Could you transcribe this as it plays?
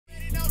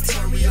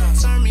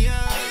turn me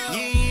up. You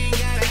ain't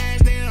gotta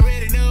ask, they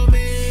already know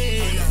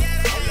me.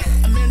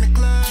 I'm in the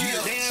club,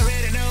 they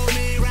already know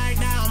me. Right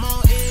now I'm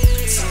on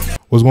it.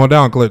 What's going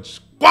down,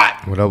 Clutch?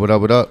 What up, what up,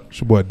 what up? It's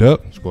your boy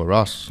Duck. It's your boy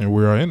Ross. And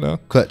we are in the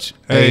Clutch.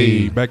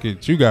 Hey, back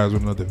at you guys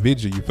with another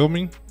video, you feel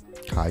me?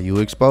 Caillou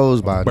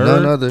exposed by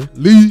none other.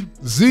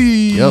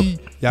 Berleezy. Yep.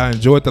 Y'all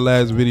enjoyed the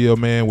last video,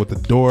 man, with the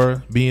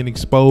door being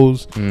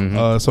exposed.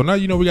 So now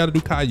you know we got to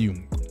do Caillou.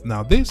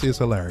 Now this is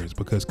hilarious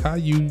because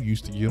Caillou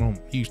used to get on,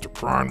 he used to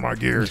grind my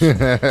gears.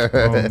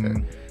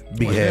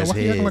 Big ass why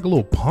you head. acting like a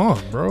little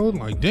punk, bro?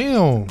 Like,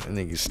 damn. That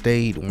nigga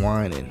stayed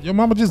whining. Your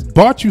mama just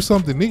bought you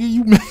something, nigga.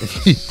 You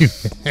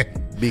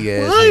Big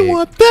ass I head.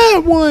 want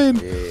that one.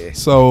 Yeah.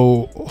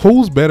 So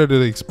who's better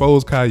to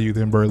expose Caillou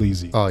than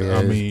Berleezy? Oh yeah.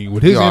 I mean,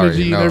 with his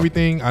energy and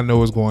everything, I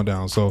know it's going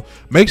down. So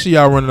make sure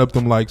y'all running up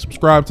them likes,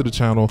 subscribe to the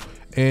channel,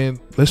 and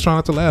let's try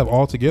not to laugh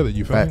all together.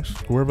 You feel me?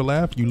 Whoever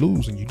laugh, you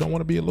lose, and you don't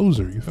want to be a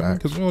loser. You feel me?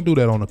 Because we don't do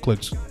that on the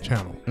Clutch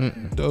channel.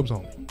 Dubs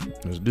only.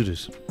 Let's do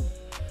this.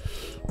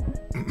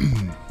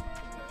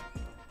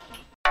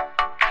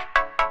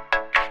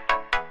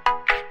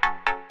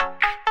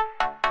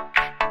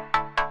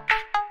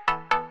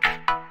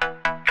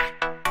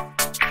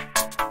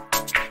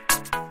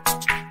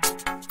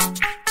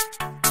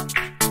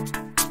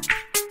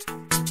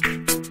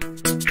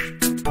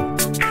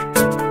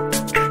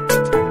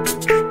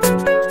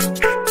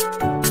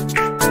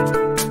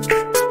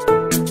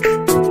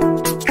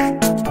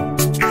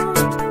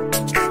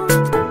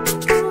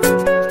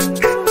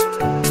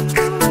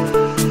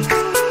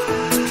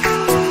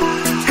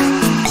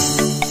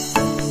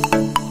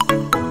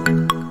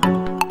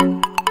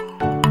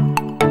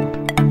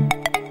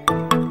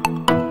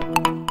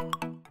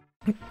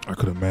 I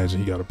could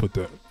imagine he got to put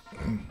that.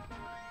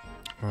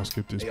 I'll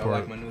skip this part.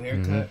 Like my new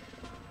haircut?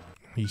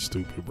 He's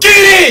stupid, bro.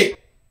 Get it!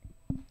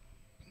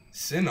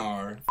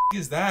 Sinar? F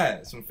is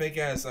that? Some fake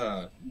ass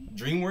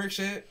DreamWorks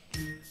shit?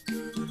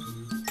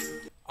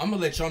 I'm gonna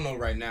let y'all know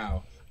right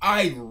now.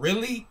 I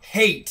really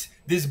hate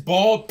this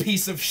bald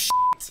piece of shit.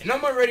 And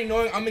I'm already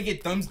knowing I'm gonna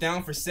get thumbs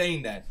down for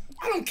saying that.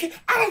 I don't care.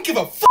 I don't give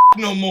a f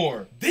no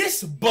more.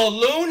 This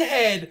balloon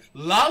head,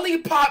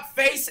 lollipop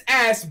face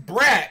ass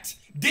brat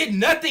did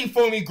nothing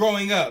for me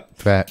growing up.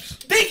 Facts.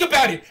 Think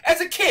about it. As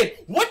a kid,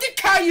 what did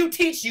Caillou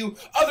teach you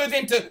other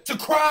than to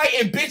cry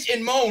and bitch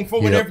and moan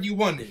for whatever you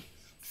wanted?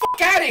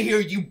 Fuck out of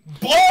here, you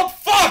bald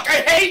fuck.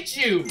 I hate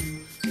you.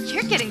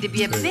 You're getting to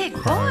be a big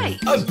boy.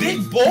 A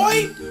big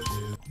boy?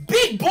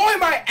 Big boy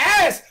my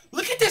ass.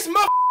 Look at this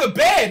motherfucker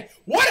bed.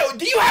 What?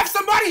 Do you have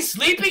somebody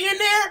sleeping in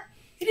there?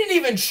 He didn't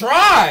even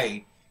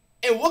try.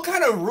 And what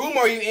kind of room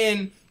are you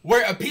in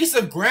where a piece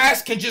of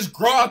grass can just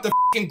grow out the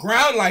fucking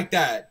ground like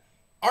that?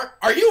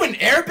 Are you an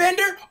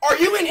airbender? Are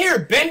you in here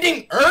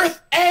bending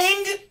earth,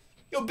 Aang?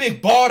 Yo,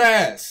 big bald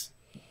ass.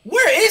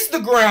 Where is the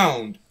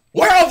ground?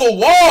 Where are the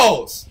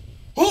walls?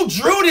 Who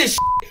drew this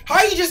shit?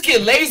 How you just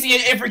get lazy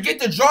and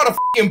forget to draw the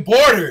fucking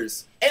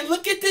borders? And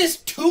look at this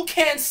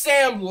Toucan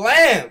Sam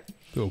lamp.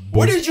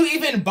 Where did you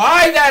even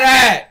buy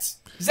that at?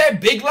 Is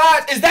that Big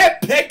Lots? Is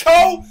that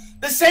Petco?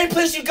 The same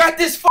place you got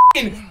this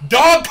fucking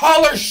dog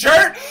collar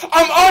shirt?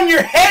 I'm on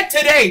your head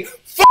today.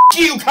 Fuck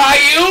you,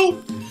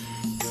 Caillou.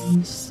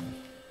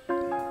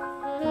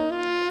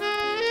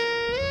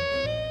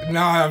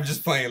 Nah, I'm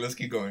just playing. Let's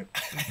keep going.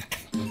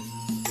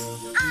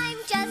 I'm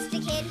just a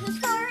kid who's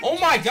 4. Oh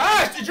my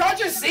gosh, did y'all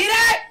just see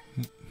that?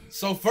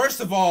 So first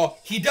of all,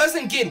 he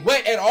doesn't get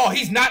wet at all.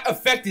 He's not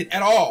affected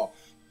at all.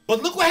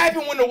 But look what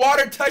happened when the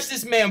water touched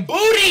this man's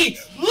booty.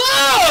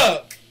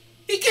 Look!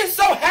 He gets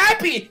so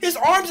happy. His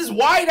arms is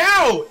wide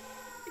out.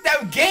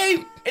 That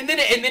game, and then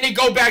it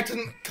go back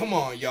to, come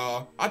on,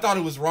 y'all. I thought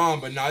it was wrong,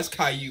 but no, it's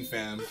Caillou,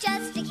 fam.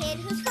 Just a kid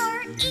who's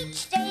 4.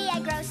 Each day I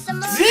grow some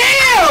more.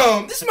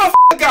 Damn! This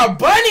motherfucker got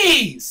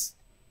bunnies!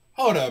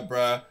 Hold up,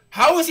 bruh.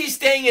 How is he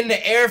staying in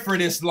the air for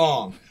this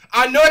long?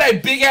 I know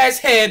that big ass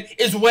head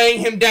is weighing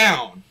him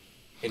down.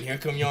 And here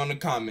come y'all in the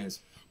comments.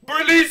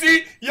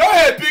 Berleezy, y'all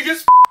head big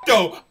as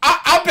though.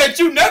 I bet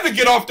you never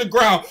get off the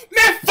ground.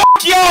 Man,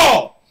 fuck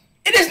y'all!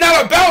 It is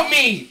not about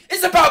me.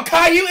 It's about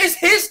Caillou. It's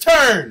his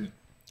turn.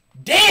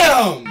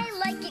 Damn! I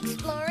like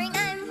exploring.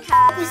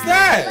 What was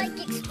that? I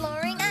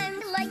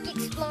like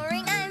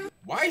exploring.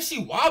 Why is she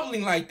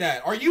wobbling like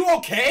that? Are you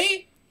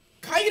okay?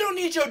 Caillou don't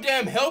need your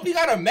damn help. He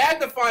got a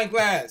magnifying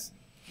glass.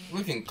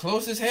 Looking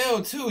close as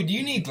hell, too. Do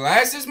you need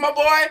glasses, my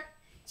boy?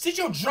 Sit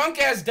your drunk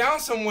ass down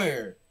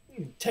somewhere.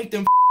 Take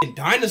them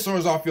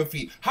dinosaurs off your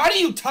feet. How do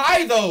you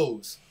tie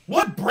those?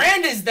 What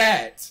brand is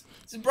that?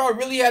 This bro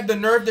really had the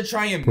nerve to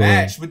try and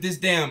match with this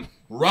damn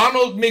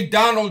Ronald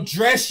McDonald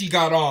dress she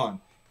got on.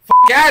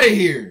 Fuck out of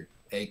here.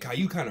 Hey,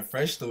 Caillou kind of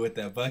fresh though with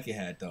that bucket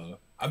hat though.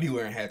 I be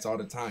wearing hats all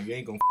the time. You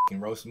ain't gonna fucking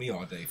roast me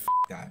all day. F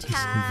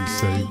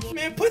that.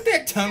 Man, put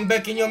that tongue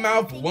back in your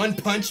mouth, One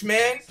Punch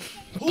Man.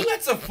 Who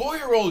lets a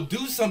 4-year-old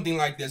do something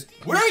like this?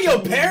 Where are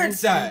your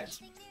parents at?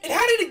 And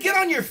how did it get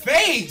on your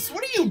face?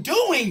 What are you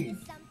doing?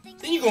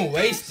 Then you gonna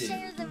waste it.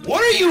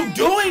 What are you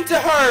doing to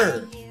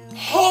her?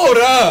 Hold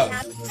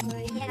up.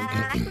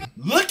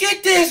 Look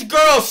at this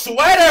girl's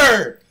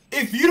sweater.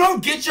 if you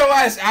don't get your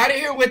ass out of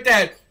here with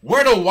that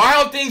where the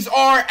wild things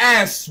are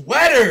ass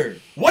sweater.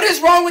 What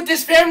is wrong with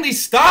this family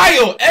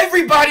style?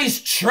 Everybody's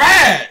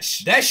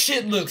trash. That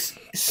shit looks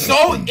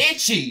so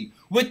itchy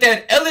with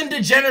that Ellen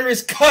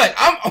DeGeneres cut.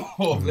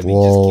 Let me just keep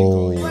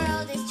going.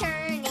 World is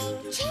turning,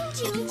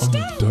 changing each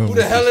day. Who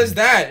the hell is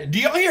that? Do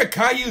y'all hear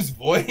Caillou's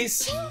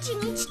voice?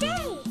 Changing each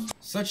day.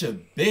 Such a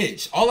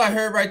bitch. All I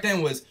heard right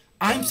then was,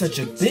 I'm such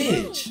a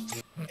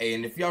bitch. Hey,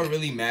 and if y'all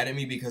really mad at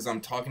me because I'm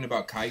talking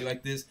about Caillou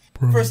like this,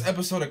 first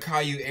episode of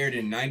Caillou aired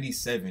in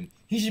 97.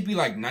 He should be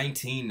like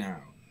 19 now.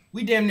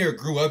 We damn near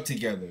grew up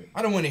together.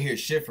 I don't want to hear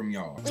shit from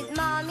y'all. With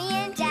mommy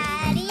and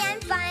daddy, I'm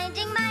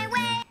finding my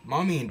way.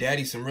 Mommy and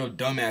daddy some real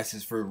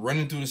dumbasses for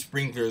running through the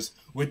sprinklers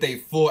with a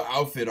full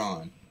outfit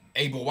on.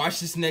 Hey, but watch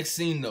this next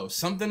scene though.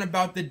 Something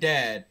about the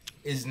dad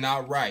is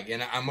not right,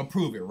 and I'm gonna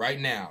prove it right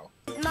now.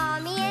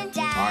 Mommy and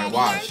daddy, Alright,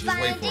 watch. I'm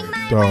Just wait for finding it.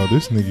 my Dog, way.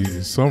 this nigga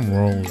is something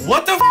wrong with him.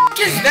 What the f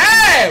is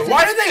that?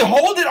 Why did they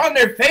hold it on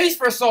their face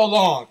for so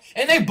long?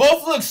 And they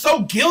both look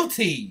so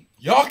guilty.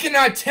 Y'all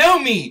cannot tell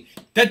me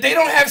that they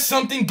don't have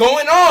something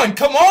going on.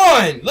 Come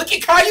on. Look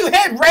at Caillou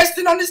head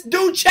resting on this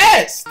dude's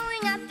chest.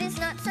 Growing up is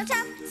not so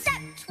tough.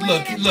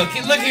 Except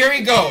Look, here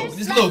he goes.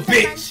 This little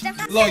bitch.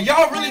 Look,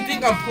 y'all really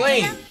think I'm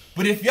playing.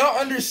 But if y'all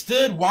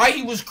understood why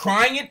he was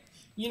crying,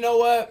 you know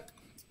what?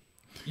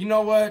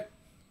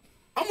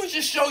 I'm gonna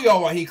just show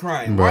y'all why he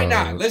crying. Why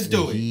not? Let's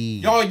do it.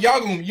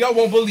 Y'all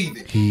won't believe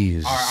it.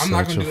 Alright, I'm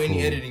not gonna do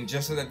any editing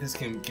just so that this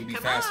can be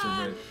faster,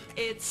 but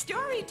It's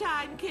story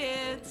time,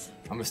 kids.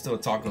 I'm gonna still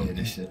talk over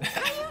this shit.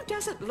 Caillou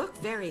doesn't look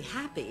very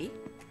happy.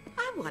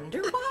 I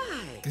wonder why.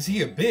 Cause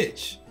he a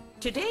bitch.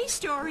 Today's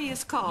story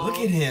is called Look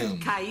at him.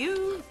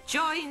 Caillou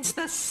Joins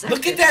the Circus.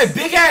 Look at that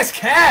big ass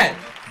cat.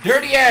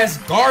 Dirty ass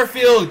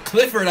Garfield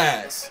Clifford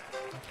ass.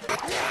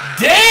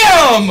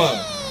 Damn!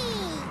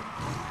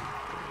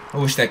 I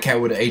wish that cat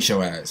would have ate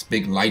your ass.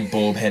 Big light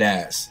bulb head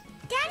ass.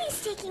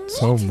 Daddy's taking me.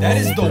 Something That wrong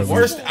is with the that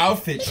worst nigga.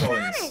 outfit choice.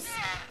 Promise.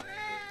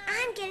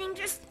 I'm getting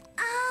dressed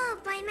all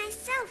by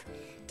myself.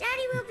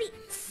 Daddy will be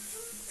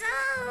so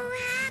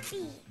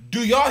happy.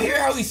 Do y'all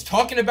hear how he's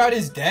talking about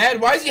his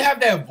dad? Why does he have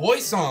that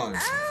voice on?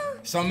 Oh,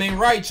 Something ain't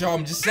right, y'all.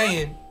 I'm just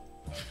saying.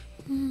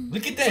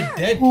 Look at that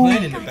dead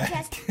plant in the I'm back.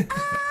 dressed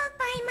all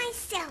by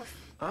myself.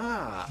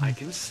 Ah, I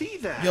can see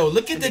that. Yo,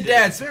 look at And the you did a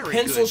dad's very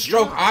pencil good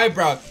stroke job.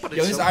 eyebrows. But Yo,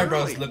 it's his so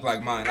eyebrows early. look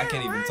like mine. I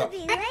can't even wanna talk. be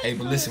late Hey,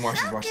 but for listen, the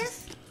watch this, watch this.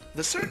 circus.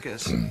 The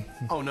circus?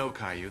 Oh no,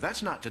 Caillou,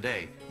 that's not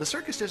today. The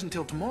circus isn't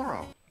till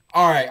tomorrow.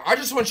 Alright, I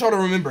just want y'all to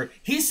remember,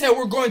 he said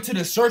we're going to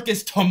the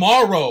circus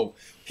tomorrow.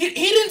 He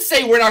didn't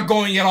say we're not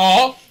going at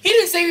all. He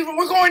didn't say even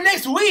we're going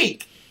next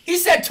week. He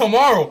said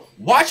tomorrow.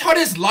 Watch how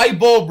this light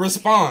bulb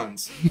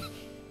responds. No,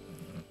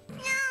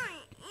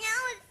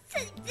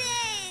 it's today.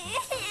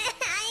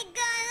 I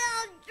got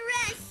all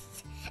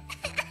dressed.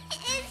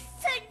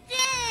 It's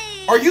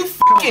today. Are you Come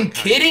on, fucking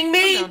Caillou. kidding Come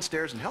me?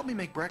 downstairs and help me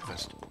make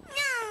breakfast. No,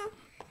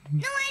 I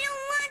don't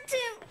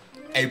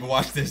want Hey, but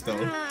watch this though.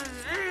 to.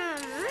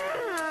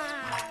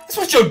 That's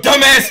what your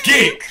dumb ass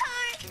get.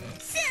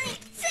 Silly.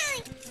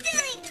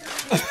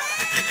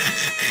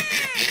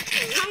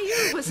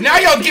 Caillou was in Now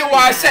a y'all get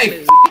why I say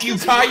very f bad you,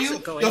 mood Caillou. because he Your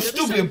wasn't going to the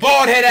stupid circus.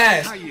 bald head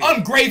ass. Caillou.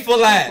 Ungrateful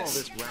All ass.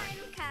 this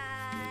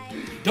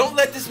racket. Don't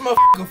let this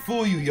motherfucker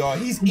fool you, y'all.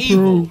 He's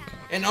evil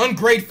and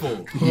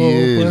ungrateful. Oh, my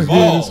head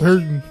Bald. is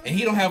hurting. And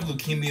he don't have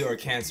leukemia or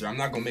cancer. I'm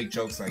not gonna make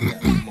jokes like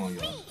that. Come on,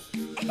 y'all.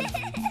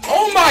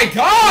 Oh my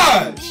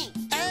gosh!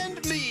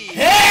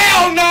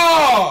 Hell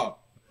no!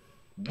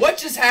 What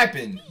just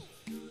happened?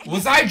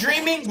 Was I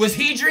dreaming? Was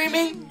he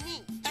dreaming?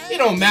 It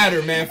don't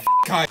matter, man. F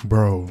Kai.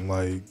 Bro,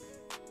 like,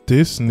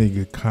 this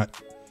nigga,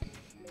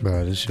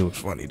 Bro, this shit was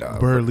funny,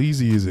 dog.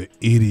 Berleezy is an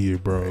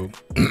idiot, bro.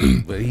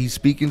 But he's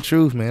speaking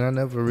truth, man. I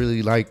never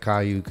really liked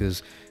Caillou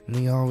because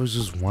he always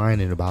just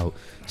whining about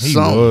He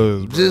something.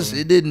 was, bro. Just,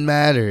 it didn't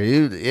matter.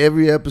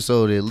 Every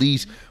episode, at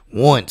least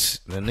once,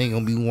 the nigga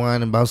gonna be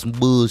whining about some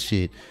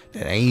bullshit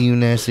that ain't even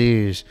that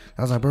serious.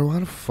 I was like, bro, why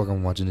the fuck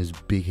I'm watching this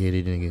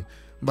big-headed nigga?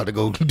 I'm about to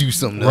go do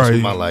something else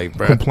with my life,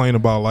 bro. Complain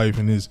about life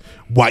and his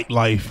white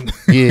life.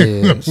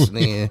 Yes,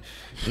 nigga.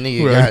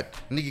 Right.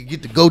 Nigga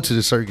get to go to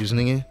the circus,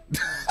 nigga.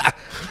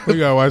 We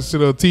gotta watch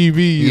shit on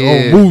TV, Yeah.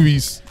 on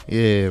movies.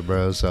 Yeah,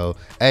 bro. So,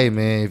 hey,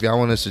 man, if y'all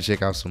want us to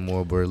check out some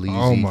more Berleezy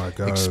Oh my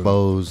God.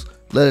 Exposed,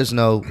 let us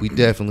know. We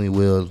definitely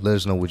will. Let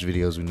us know which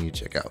videos we need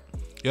to check out.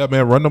 Yeah,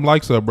 man, run them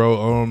likes up,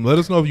 bro. Let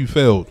us know if you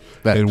failed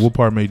Facts. and what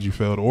part made you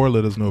failed, or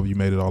let us know if you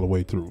made it all the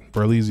way through.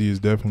 Berleezy is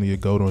definitely a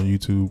goat on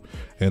YouTube,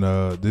 and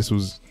this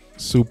was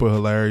super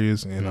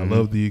hilarious, and I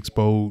love the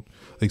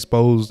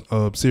exposed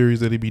series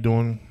that he be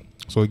doing.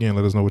 So again,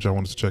 let us know what y'all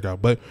want us to check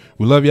out. But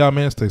we love y'all,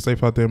 man. Stay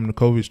safe out there in the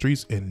COVID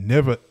streets, and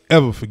never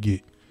ever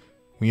forget,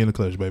 we in the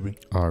clutch, baby.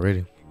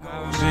 Already.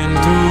 Been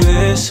through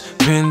this,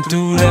 been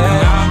through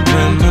that,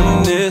 been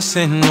through this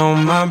and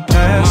on my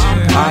past.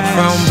 I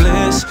found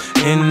bliss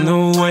in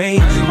the way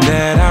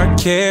that I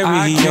carry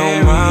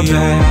on my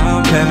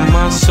back. Let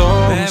my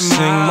soul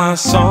sing my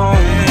song.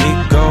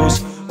 It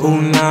goes,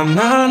 ooh na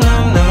na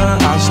na na.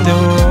 I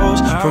still rose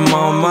from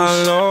all my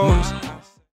lows.